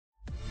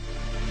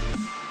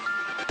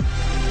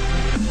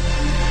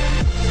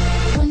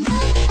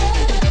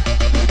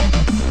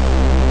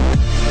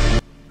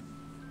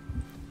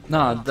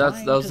No,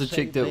 that was the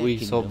chick that we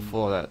saw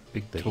before, that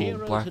big tall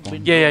black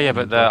one. Yeah,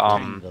 but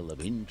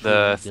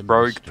the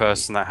rogue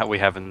person that we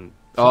haven't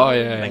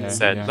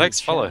said,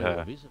 let's follow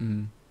her.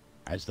 Mm.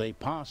 As they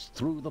passed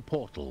through the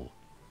portal,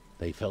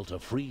 they felt a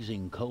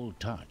freezing cold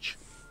touch,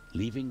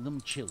 leaving them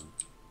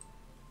chilled.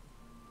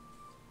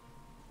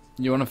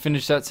 You want to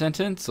finish that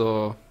sentence,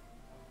 or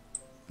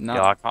no?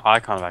 Yeah, I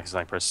kind of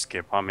accidentally pressed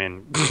skip. I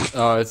mean,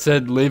 oh, it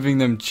said leaving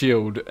them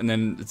chilled, and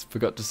then it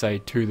forgot to say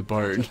to the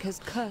bone. Has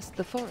cursed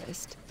the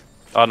forest.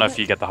 I don't know if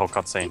you get the whole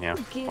cutscene here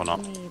or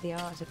not. Give me the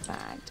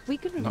artifact. We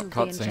could remove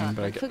Not the cutscene,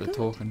 but I enchantment get for the good.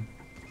 talking.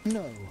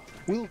 No,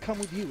 we'll come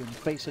with you and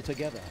face her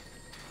together.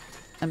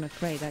 I'm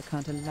afraid I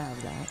can't allow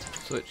that.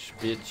 Switch,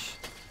 bitch.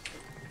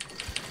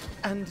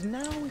 And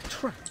now we're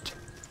trapped.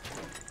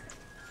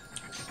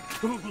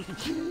 Well,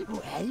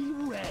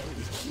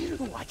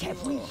 what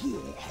have we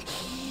here?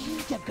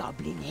 The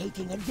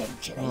goblin-hating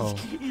adventurers. Oh,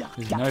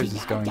 his nose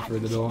is going through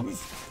the door.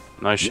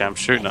 No sham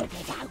shooting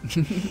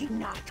it.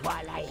 Not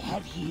while I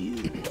have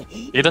you.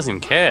 He doesn't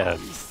even care.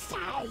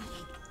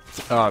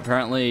 Oh,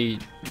 apparently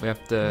we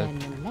have to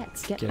Then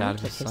let's get get out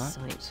of of his his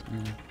sight.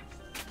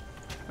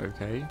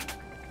 Okay.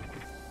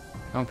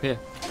 Come up here.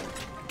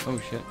 Oh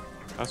shit.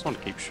 I just want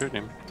to keep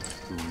shooting him.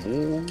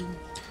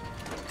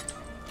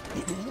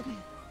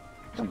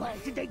 Where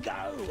did they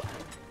go?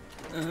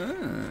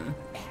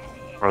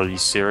 Are you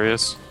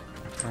serious?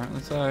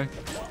 Apparently so.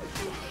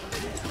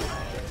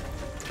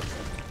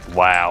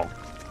 Wow.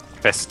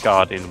 Best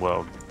guard in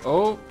world.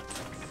 Oh.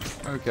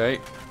 Okay.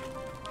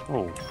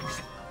 Oh.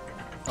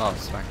 Oh,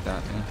 smack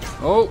that. Yeah.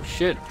 Oh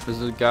shit!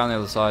 There's a guy on the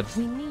other side.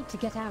 We need to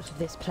get out of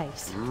this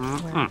place,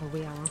 wherever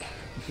we are.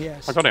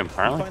 Yes. I got him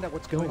apparently. Find out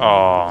what's going Oh.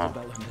 on with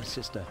Isabel and her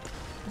sister.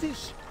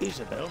 This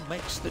Isabel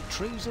makes the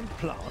trees and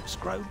plants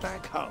grow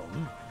back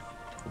home.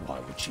 Why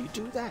would she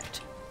do that?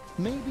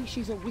 Maybe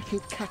she's a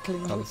wicked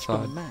cackling Other witch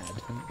side. gone mad.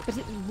 But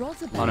it's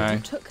Rosabelle Oh, no. who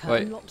took her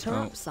Wait. and locked her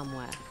Oh. up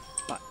somewhere.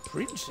 But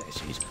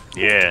princesses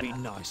Yeah. ought to be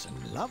nice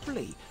and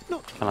lovely,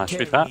 not Can I shoot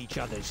tearing that? each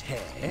other's hair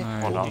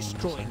No, or no.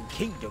 destroying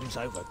kingdoms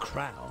over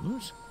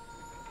crowns.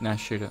 Now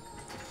shoot it.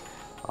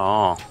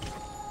 Oh.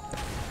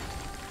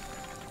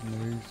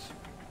 Moves.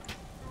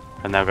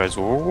 And now goes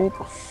whoop.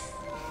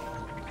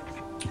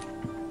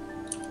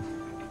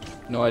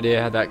 No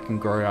idea how that can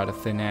grow out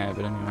of thin air,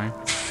 but anyway.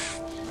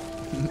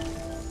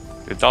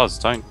 It does.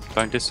 Don't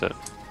diss it.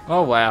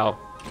 Oh wow.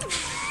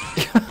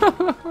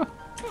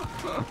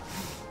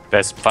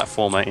 Best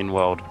platformer in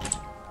world.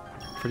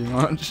 Pretty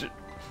much.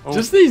 Oh.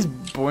 Just these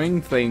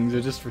boing things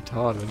are just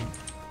retarded.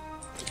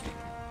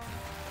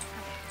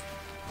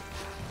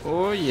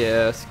 Oh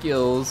yeah,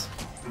 skills.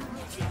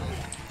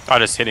 I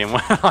just hit him.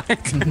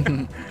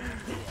 That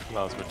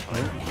was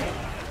retarded.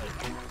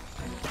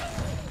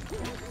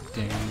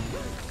 Ding,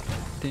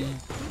 ding.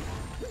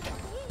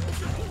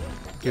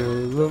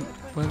 Go up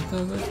when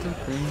the little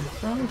green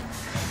frog.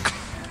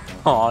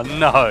 Oh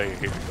no.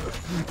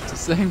 It's the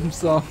same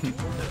song.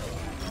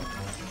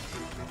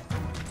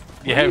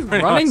 Yeah, Where are you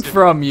pretty running much.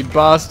 from, you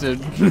bastard?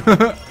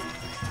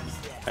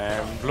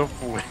 Bloop.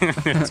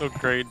 It's all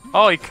great.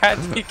 Oh, he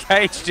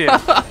caged him.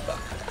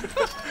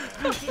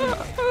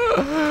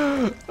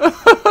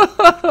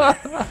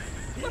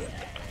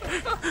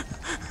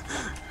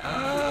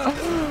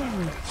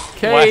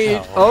 Cage.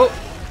 Wow. Oh.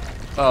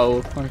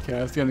 Oh. Okay,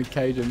 I was gonna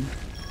cage him.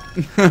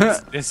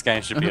 This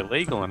game should be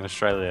illegal in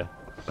Australia.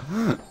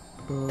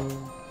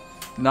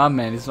 Nah,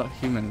 man, he's not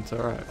human. It's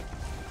alright.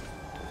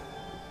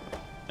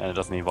 And it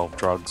doesn't involve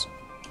drugs.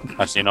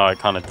 Actually, no, it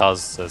kind of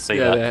does. To see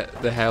Yeah,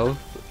 that. the health.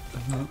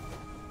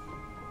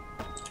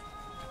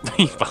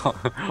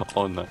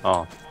 Oh no.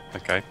 Oh,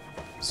 okay.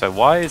 So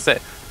why is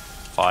it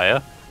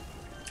fire?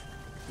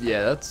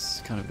 Yeah,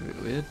 that's kind of a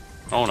bit weird.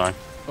 Oh no.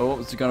 Oh,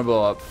 it's gonna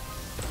blow up.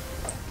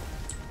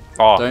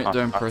 Oh,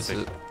 Don't I press see.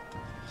 it.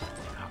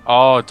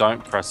 Oh,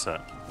 don't press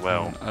it.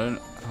 Well, I don't.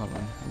 Hold on.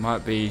 It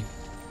might be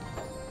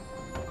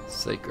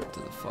secret to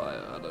the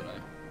fire. I don't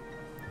know.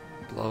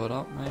 Blow it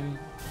up, maybe.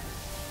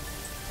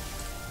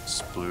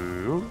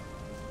 sploo.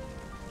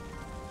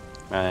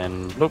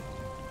 And look.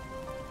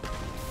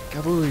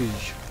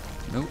 Kaboosh.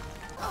 Nope.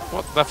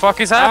 What the fuck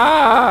is that?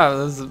 Ah!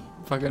 There's a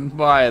fucking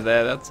fire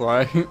there. That's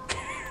why.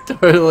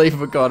 Totally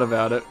forgot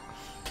about it.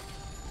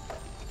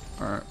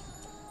 Alright.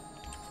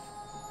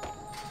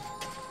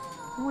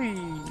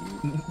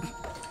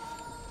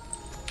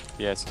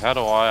 Yeah, so how do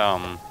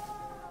I,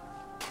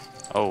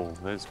 Oh,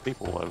 there's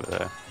people over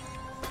there.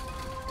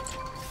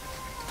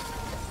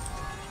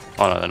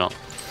 Oh no, they're not.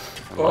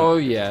 Oh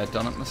yeah,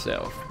 done it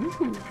myself.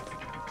 Woohoo.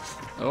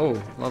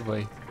 Oh,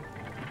 lovely.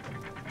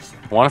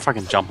 I wonder if I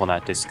can jump on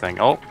that disc thing.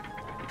 Oh!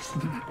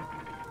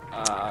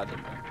 I don't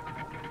know.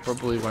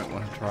 Probably won't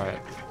want to try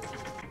it.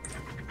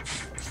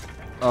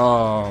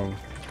 Oh,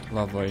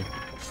 lovely.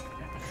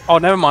 Oh,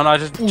 never mind, I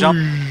just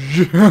jumped.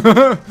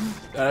 That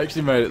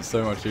actually made it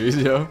so much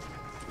easier.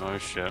 Oh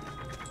shit.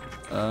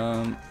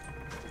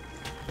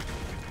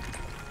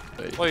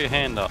 Wait. Pull your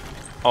hand up.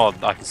 Oh,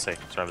 I can see.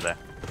 It's over there.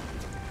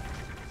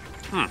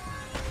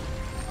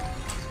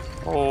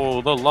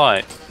 Oh, the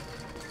light.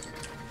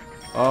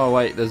 Oh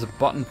wait, there's a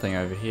button thing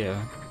over here.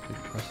 You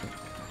press it.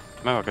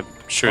 Maybe I could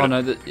shoot Oh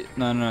it.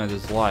 no, no,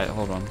 there's light.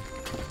 Hold on.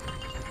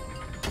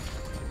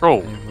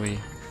 Oh. Maybe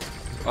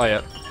oh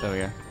yeah, there we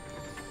go.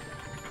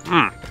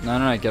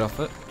 No, get off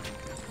it.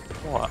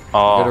 What?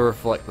 Gotta Oh.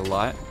 reflect the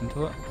light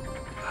into it.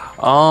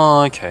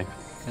 Oh, okay.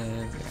 There we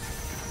go.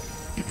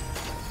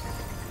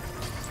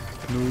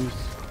 Nice.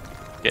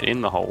 Get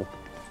in the hole.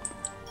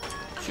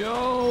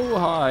 Joe,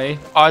 hi.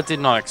 I did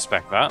not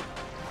expect that.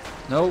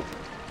 Nope.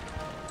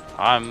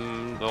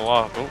 I'm the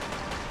last. Oh.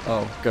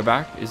 Oh, go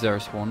back. Is there a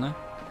spawn there?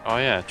 Oh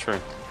yeah, true.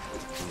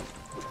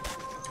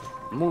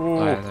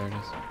 Oh yeah, there it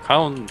is.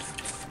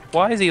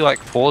 Why is he like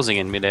pausing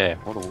in midair?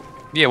 What?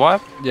 Yeah, why?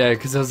 Yeah,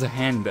 because there was a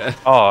hand there.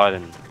 Oh, I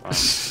didn't.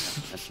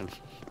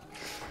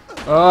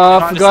 Oh,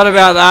 I forgot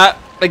about that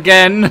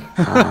again.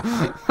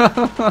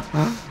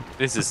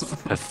 This is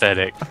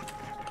pathetic.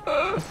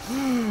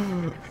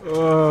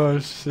 Oh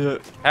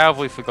shit. How have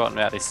we forgotten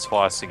about this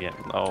twice again?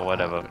 Oh,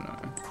 whatever.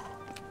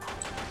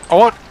 Oh,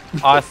 what?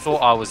 I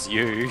thought I was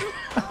you.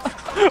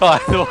 I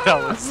thought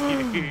I was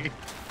you.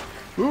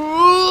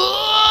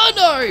 Oh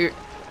no!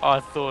 I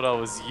thought I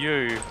was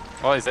you.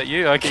 Oh, is that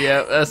you? Okay.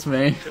 Yeah, that's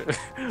me.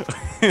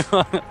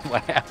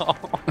 Wow.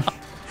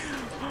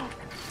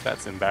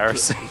 That's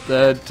embarrassing.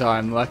 Third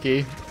time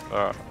lucky.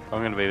 Alright,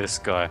 I'm gonna be this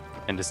guy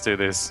and just do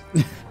this.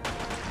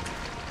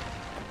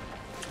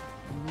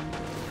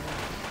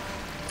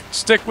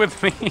 Stick with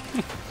me.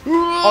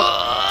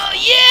 Oh,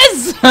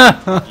 yes!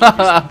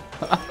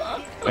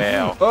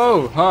 Wow.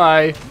 Oh,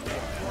 hi.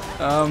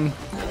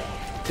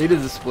 He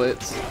did the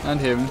splits, and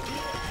him.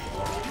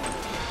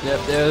 Yep,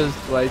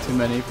 there's way too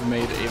many for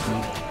me to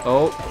even...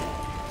 Oh,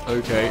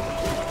 okay.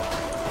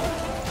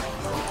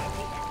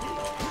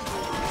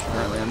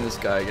 Apparently I'm this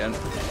guy again.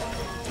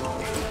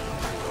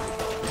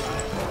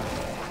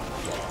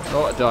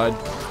 Oh, I died.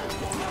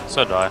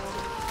 So die.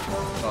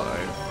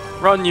 Uh-oh.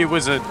 Run, you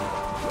wizard.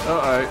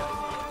 Uh-oh.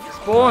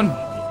 Spawn!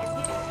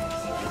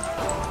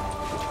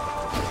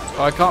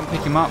 Oh, I can't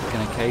pick him up.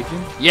 Can I cage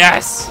him?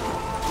 Yes!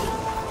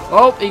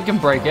 Oh, he can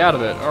break out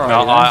of it. Alright.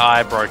 No, then.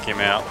 I broke him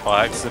out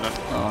by accident.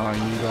 Oh,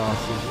 you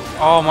bastard.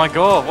 Oh my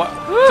god. What?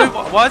 Dude,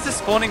 why is this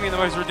spawning me in the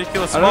most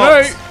ridiculous I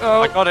spots? don't know.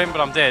 Oh. I got him,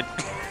 but I'm dead.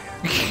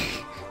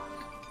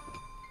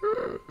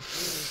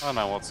 I don't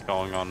know what's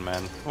going on,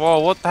 man. Whoa,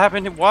 what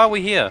happened? Why are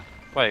we here?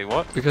 Wait,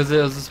 what? Because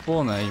there was a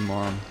spawn there, you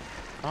moron.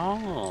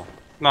 Oh.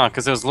 No,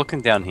 because I was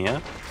looking down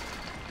here.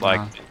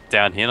 Like,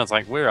 down here, and I was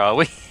like, where are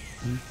we?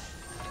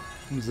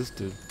 What does this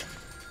do?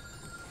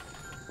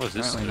 What does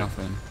this do? Apparently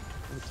nothing.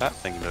 What does that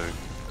thing do?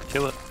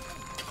 Kill it.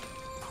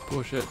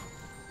 Bullshit.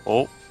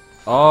 Oh.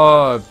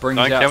 Oh, it brings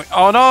Don't out... kill me.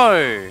 Oh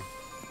no!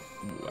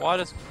 Why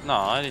does... No,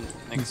 I didn't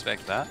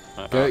expect that.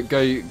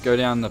 Go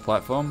down the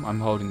platform.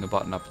 I'm holding the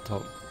button up the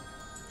top.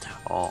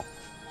 Oh.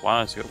 Why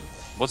don't you...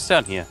 What's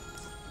down here?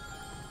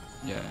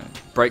 Yeah.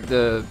 Break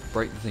the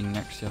thing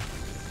next to you.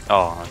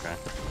 Oh, okay.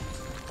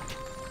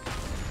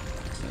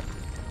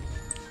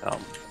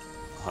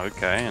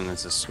 Okay, and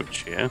there's a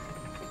switch here.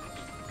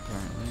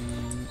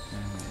 Apparently.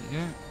 There you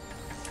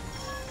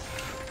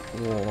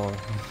go. Whoa.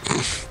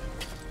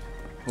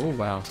 Oh,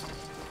 wow.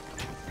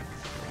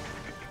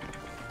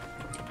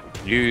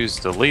 Use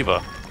the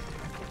lever.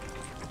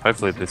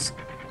 Hopefully this...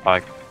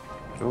 like...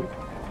 Ooh.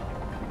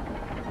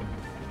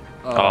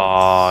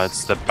 Oh,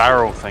 it's the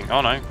barrel thing.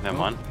 Oh no, never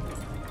mind.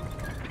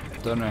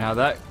 Don't know how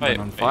that went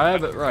on fire,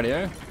 but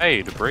rightio.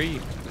 Hey, debris.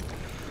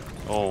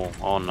 Oh,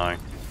 oh no.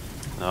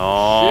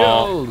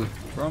 No. Shield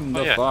from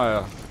the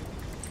fire.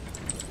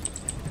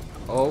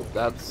 Oh,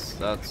 that's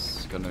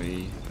gonna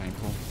be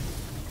painful.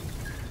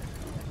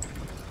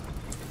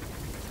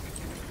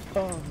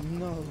 Oh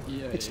no.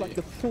 Yeah, it's like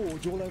the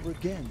forge all over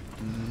again.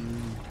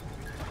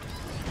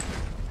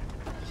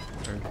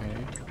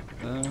 Okay.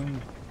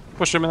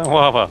 Push him in the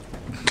lava.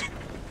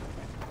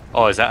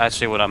 Oh, is that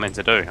actually what I meant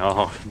to do?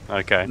 Oh,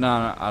 okay.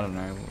 No, I don't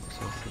know what it's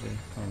supposed to do.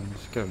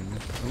 Just go in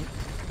this.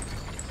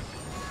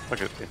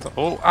 Look at it.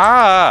 Oh,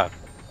 ah!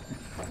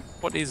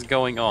 What is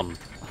going on?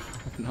 I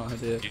have no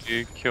idea. Did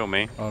you kill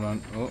me? Hold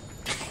on. Oh.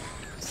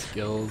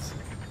 Skills.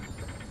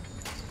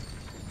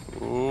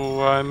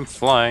 Oh, I'm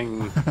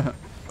flying.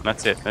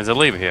 That's it. There's a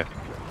lever here.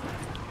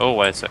 Oh,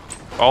 wait a sec.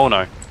 Oh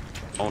no.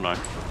 Oh no.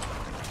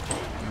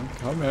 I'm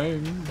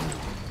coming.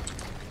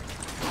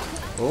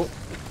 Oh.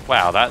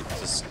 Wow, that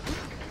just...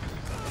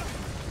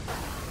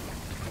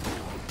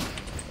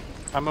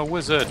 I'm a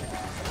wizard.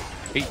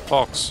 Eat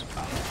box.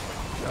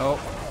 Oh.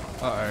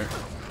 Uh-oh.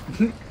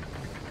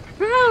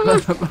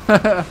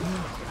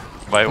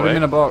 Wait, Put him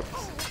in a box.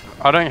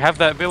 I don't have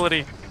that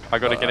ability. I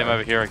gotta get him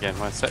over here again.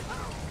 One sec.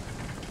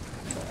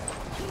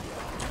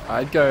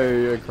 I'd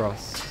go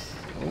across.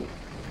 Oh.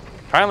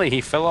 Apparently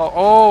he fell off.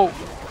 Oh!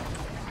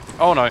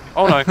 Oh no.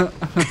 Oh no.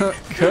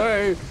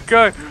 Go!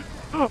 Go!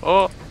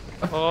 Oh.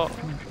 Oh.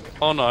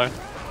 Oh no.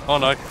 Oh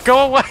no. Go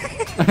away!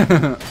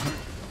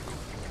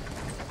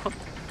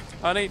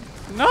 I need...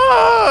 No!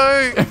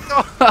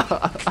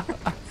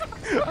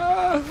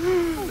 I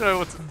don't know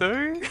what to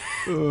do.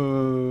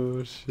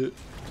 Oh shit.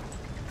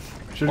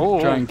 Should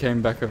try and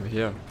came back over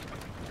here.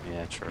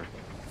 Yeah, true.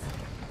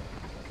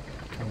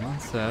 Come on,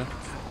 sir.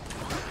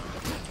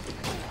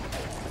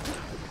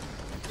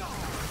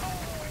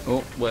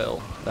 Oh,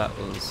 well, that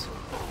was...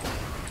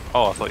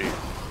 Oh, I thought you...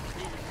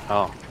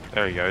 Oh,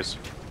 there he goes.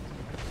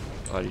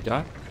 Oh, did he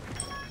die?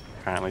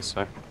 Apparently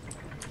so.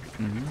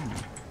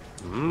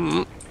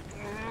 Mm.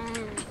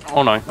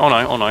 Oh no, oh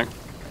no, oh no.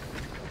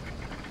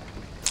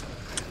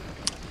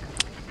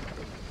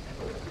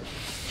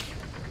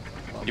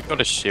 You've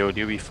got a shield,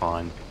 you'll be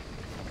fine.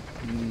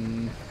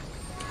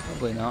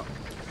 Probably not.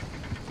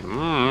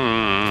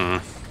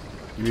 Mm.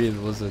 You're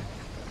the wizard.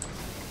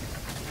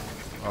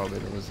 I'll be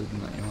the wizard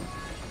in that you want.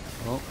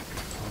 Oh,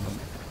 hold on.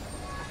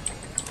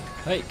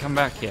 Hey, come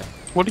back here.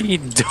 What are you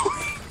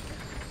doing?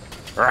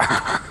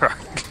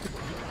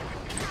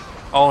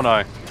 Oh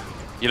no.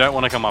 You don't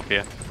want to come up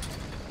here.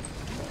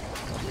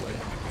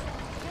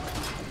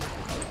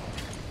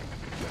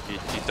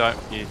 You don't,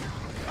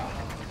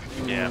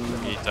 yeah,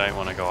 you don't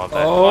want to go up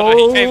there. Oh, no,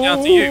 he came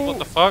down to you, what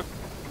the fuck?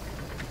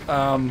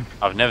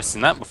 I've never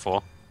seen that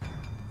before.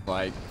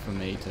 Like, for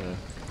me to...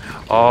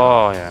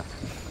 Oh, yeah.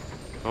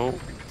 Oh,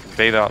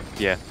 beat up,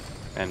 yeah.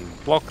 And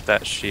block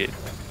that shit.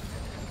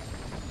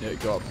 Yeah,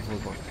 go up before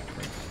the block.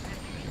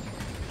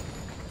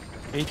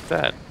 Eat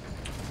that.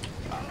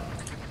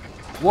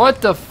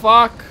 What the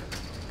fuck?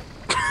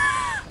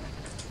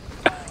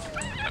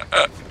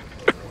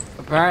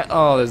 Apparently,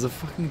 oh, there's a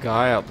fucking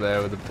guy up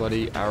there with a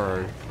bloody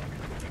arrow.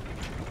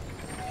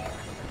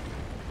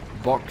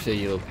 Boxer,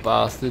 you little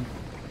bastard.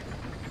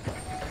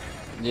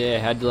 Yeah,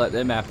 how'd you like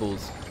them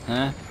apples?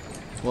 Huh?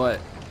 What?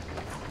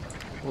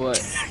 What?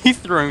 He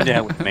threw him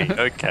down with me,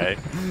 okay.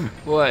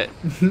 What?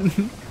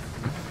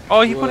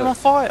 Oh, you put him on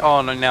fire?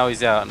 Oh no, now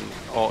he's out.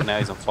 Oh, now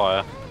he's on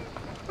fire.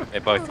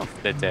 They're both on,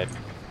 they're dead.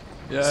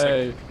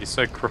 Yay. You're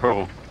so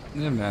cruel.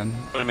 Yeah, man.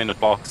 Put him in a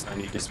box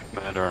and you just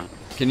murder him.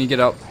 Can you get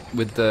up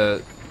with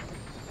the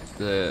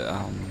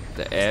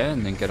air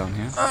and then get on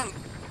here?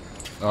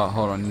 Oh,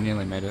 hold on, you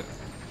nearly made it.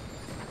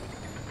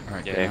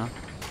 Alright, Yeah. get now.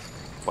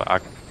 Well,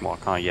 I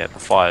can't yet. The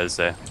fire's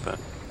there, but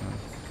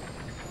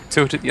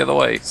tilt it the other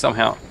way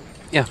somehow.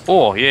 Yeah.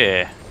 Oh,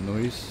 yeah.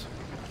 Noise.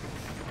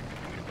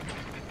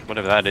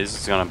 Whatever that is,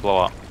 it's gonna blow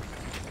up.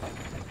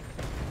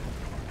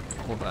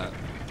 All that.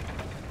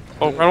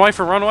 Oh,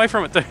 run away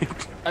from it, dude.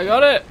 I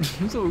got it!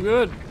 It's all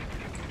good.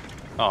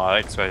 Oh, I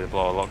expected it to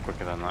blow a lot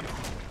quicker than that.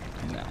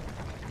 No.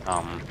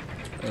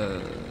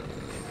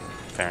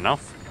 Fair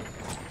enough.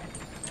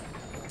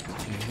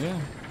 Yeah.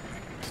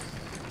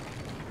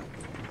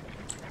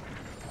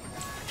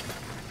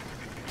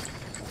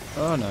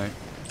 Oh no.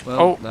 Well,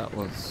 Oh. that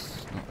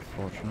was not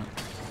fortunate.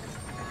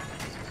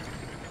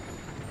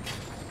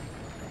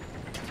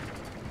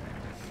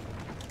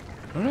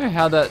 I don't know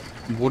how that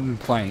wooden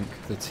plank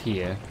that's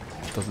here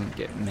doesn't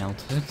get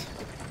melted.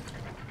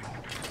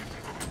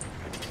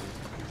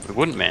 The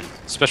wooden man.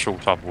 Special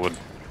type of wood.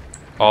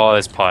 Oh,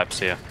 there's pipes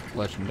here.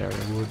 Legendary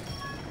wood.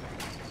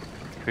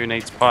 Who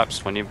needs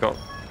pipes when you've got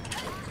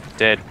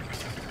dead?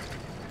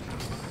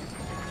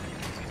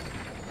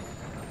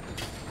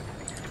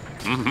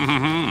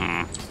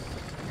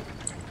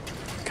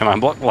 Can I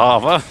block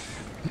lava?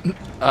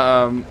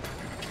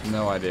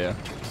 No idea.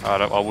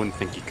 I wouldn't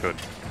think you could.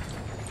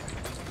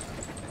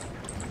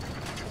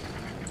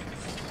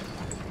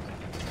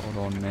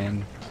 Hold on,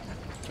 man.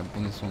 Jump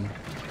on this one.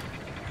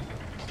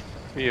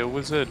 Be a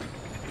wizard.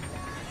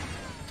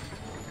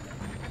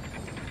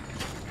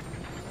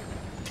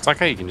 It's like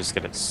how you can just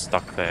get it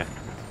stuck there.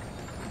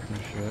 Oh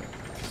shit.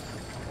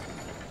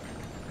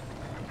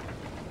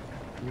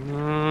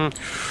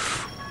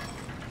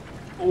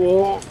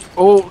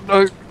 Oh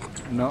no!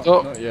 No,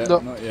 Oh, not yet, no.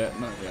 not yet,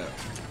 not yet.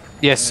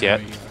 Yes, There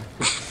yet. we go.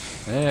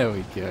 There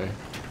we go.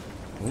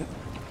 Ooh.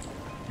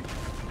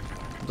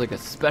 It's like a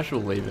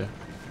special lever.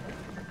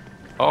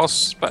 Oh,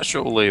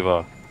 special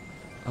lever.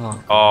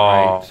 Oh,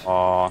 Oh, great.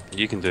 oh,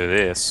 you can do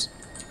this.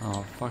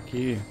 Oh, fuck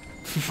you.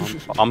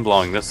 I'm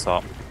blowing this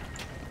up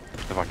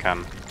if I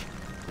can.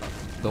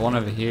 The one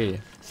over here,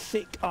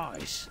 Thick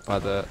ice. by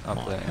the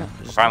up there. Yeah.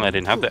 Apparently, I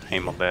didn't have that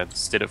aim up there. It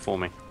just did it for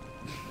me.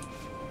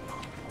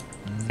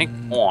 Think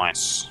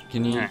ice.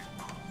 Can you? Yeah.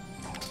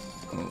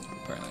 Oh,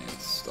 apparently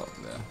it's stuck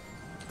there.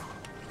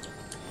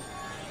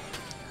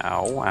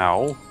 Ow,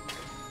 ow.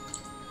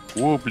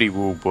 Woobly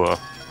woober.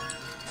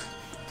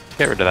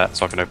 Get rid of that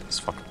so I can open this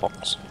fucking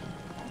box.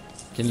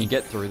 Can you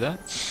get through that?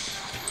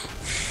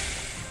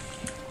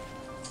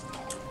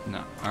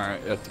 No.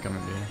 Alright, you have to come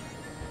over here.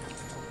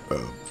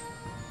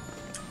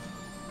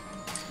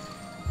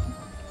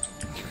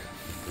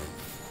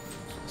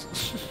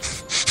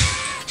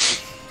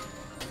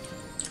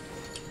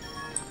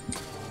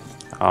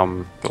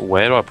 But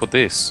where do I put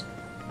this?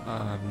 I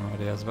have no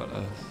idea. I was about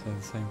to say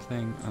the same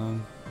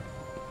thing.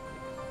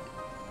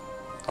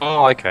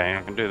 Oh, okay,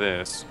 I can do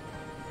this.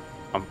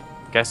 I'm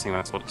guessing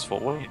that's what it's for.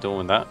 What are you doing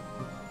with that?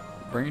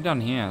 Bring it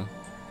down here.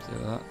 See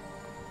that?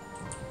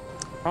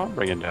 I'll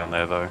bring it down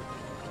there though.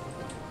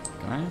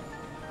 Can I?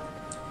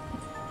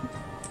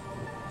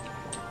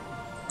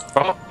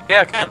 Oh,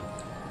 yeah, I can.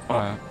 Oh,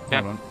 yeah.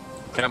 yeah. Hold on.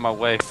 Get out of my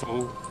way,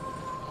 fool.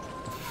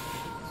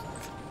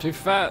 Too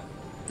fat.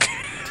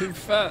 Too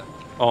fat.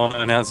 Oh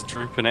no, now it's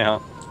drooping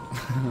out.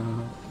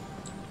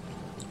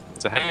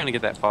 So how are you gonna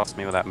get that past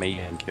me without me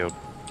getting killed?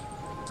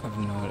 I've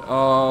no idea.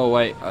 Oh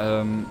wait,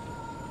 Blah,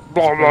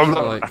 blah,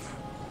 blah. like,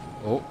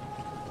 oh,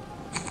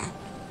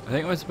 I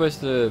think we're supposed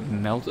to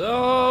melt.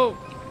 Oh,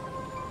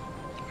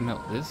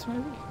 melt this maybe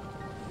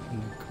in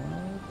the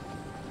corner.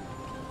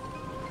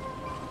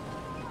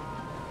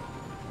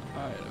 I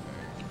don't know.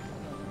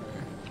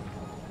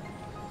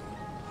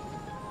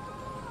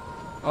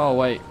 Oh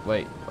wait.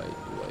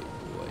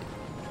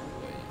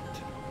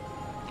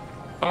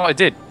 Oh, I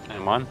did.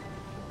 Never mind.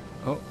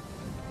 Oh,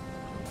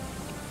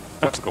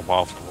 That took a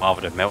while for the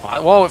lava to melt.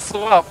 Whoa, it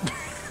flew up!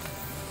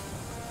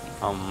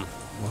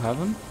 what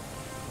happened?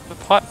 The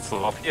pipe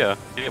flew up here.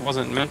 It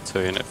wasn't meant to,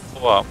 and it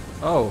flew up.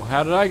 Oh,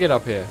 how did I get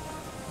up here?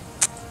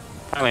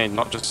 Apparently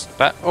not just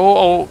that.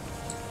 Oh!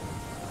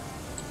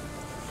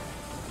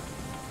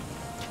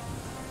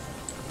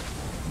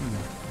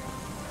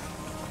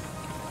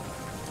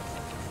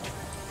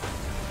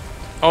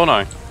 Oh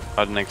no.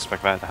 I didn't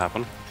expect that to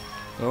happen.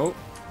 Oh.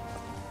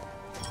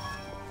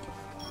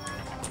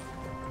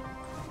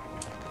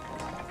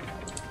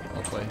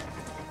 Lovely.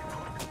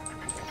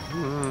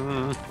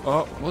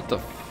 Oh, what the?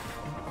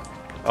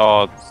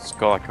 Oh, it's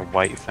got like a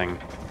weight thing.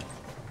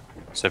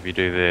 So if you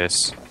do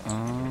this,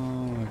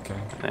 Oh, okay.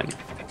 then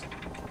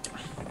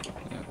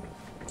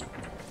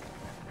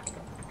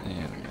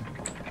There we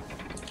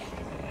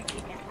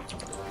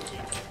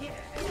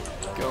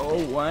go. Go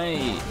away,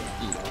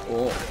 you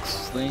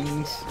orcs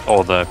things.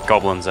 all the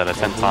goblins that are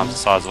 10 times the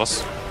size of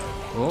us.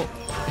 Oh,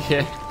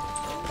 yeah.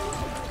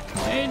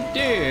 Hey,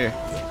 dear.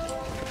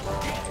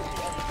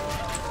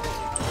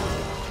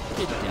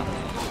 Get down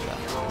there, you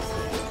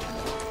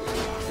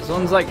bastards. This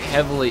one's like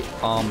heavily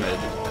armored.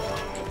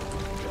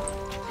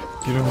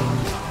 Get on.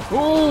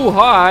 Oh,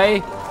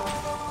 hi.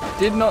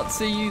 Did not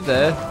see you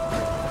there.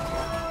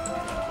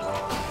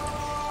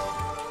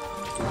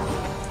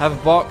 Have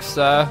a box,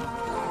 sir.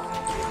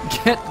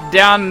 Get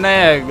down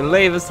there.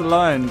 Leave us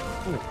alone.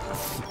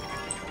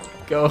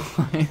 Go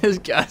away. This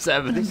guy's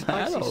having a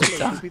bad old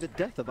time. Be the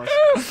death of us.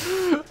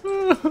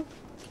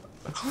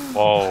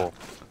 Whoa.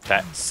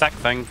 That sack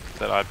thing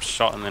that I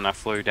shot and then I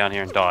flew down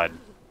here and died.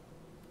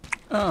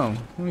 Oh,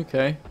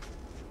 okay.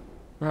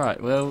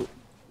 Right, well,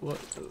 what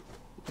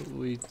are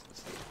we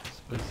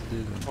supposed to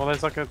do then? Well,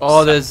 there's like a.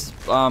 Oh,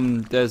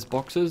 sack. there's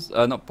boxes.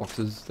 Not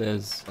boxes.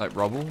 There's like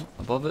rubble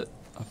above it,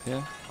 up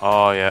here.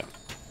 Oh, yeah.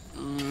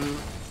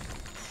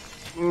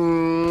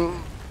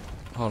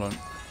 Hold on.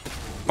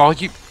 Oh,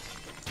 you.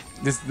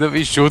 Let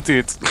me shoot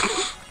it.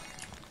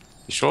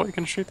 You sure you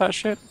can shoot that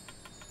shit?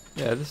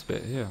 Yeah, this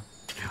bit here.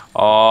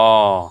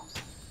 Oh.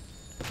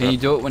 Can you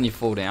do it when you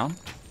fall down?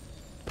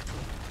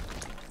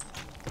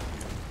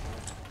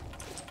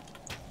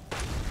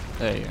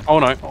 There you go. Oh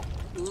no.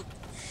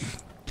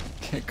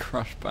 Get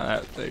crushed by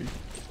that thing.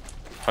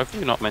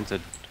 Hopefully not meant to.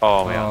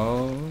 Oh, yeah.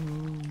 Oh.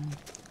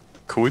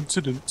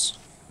 Coincidence.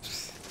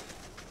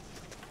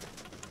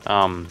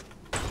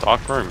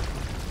 Dark room.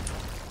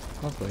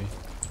 Lovely.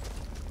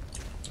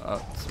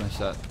 Oh, smash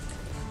that.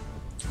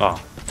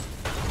 Oh.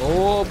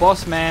 Oh,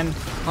 boss man.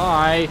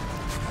 Hi.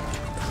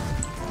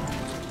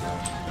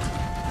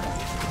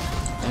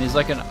 And he's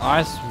like an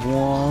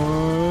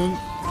Icewarden.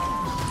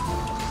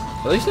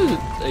 At least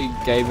they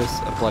gave us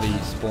a bloody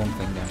spawn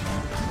thing down here.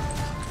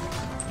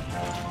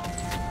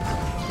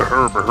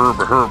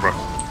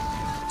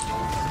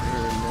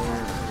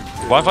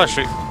 Why if I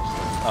shoot?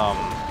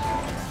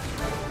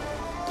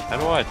 How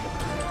do I?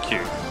 Q.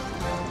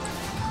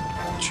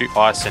 Shoot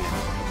ice in him.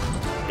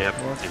 Yep,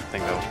 didn't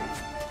think of.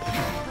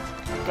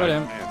 Got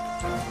him.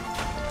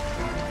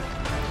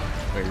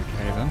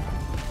 Okay then.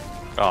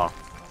 Oh.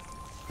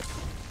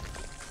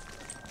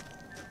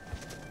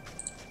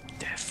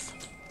 Death.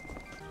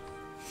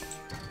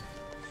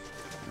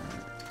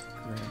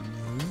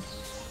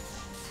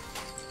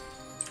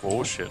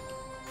 Oh shit.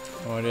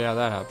 Oh, yeah, how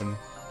that happened.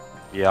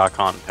 Yeah, I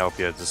can't help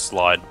you. It's a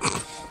slide.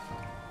 Lovely.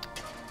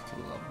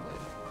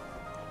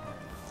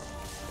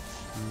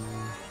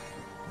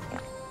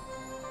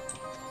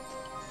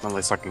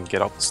 Unless I can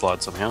get up the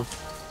slide somehow.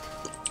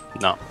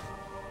 No.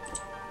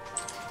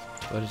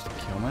 Do I just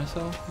kill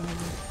myself, maybe?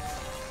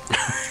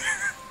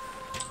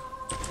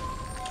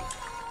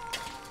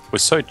 We're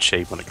so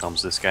cheap when it comes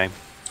to this game.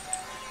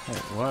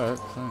 It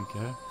works, I don't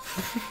care.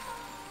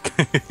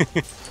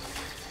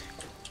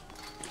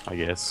 I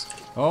guess.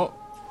 Oh!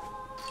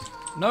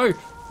 No!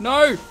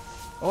 No!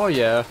 Oh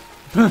yeah.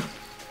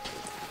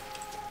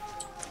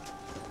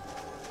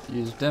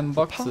 Use them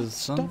boxes,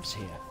 son. Stops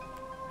here,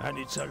 and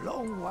it's a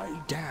long way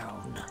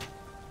down.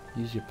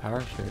 Use your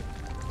parachute.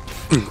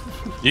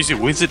 Use your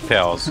wizard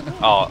powers.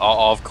 Oh,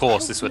 of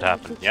course this would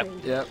happen. Yep.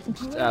 Yep,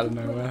 just out of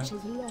nowhere.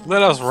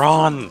 Let us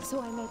run! So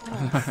I may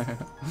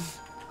pass.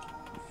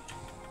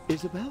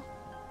 Isabel?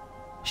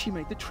 She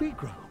made the tree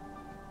grow.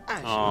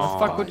 As Oh. The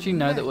fuck would you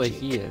know that we're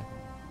magic. here?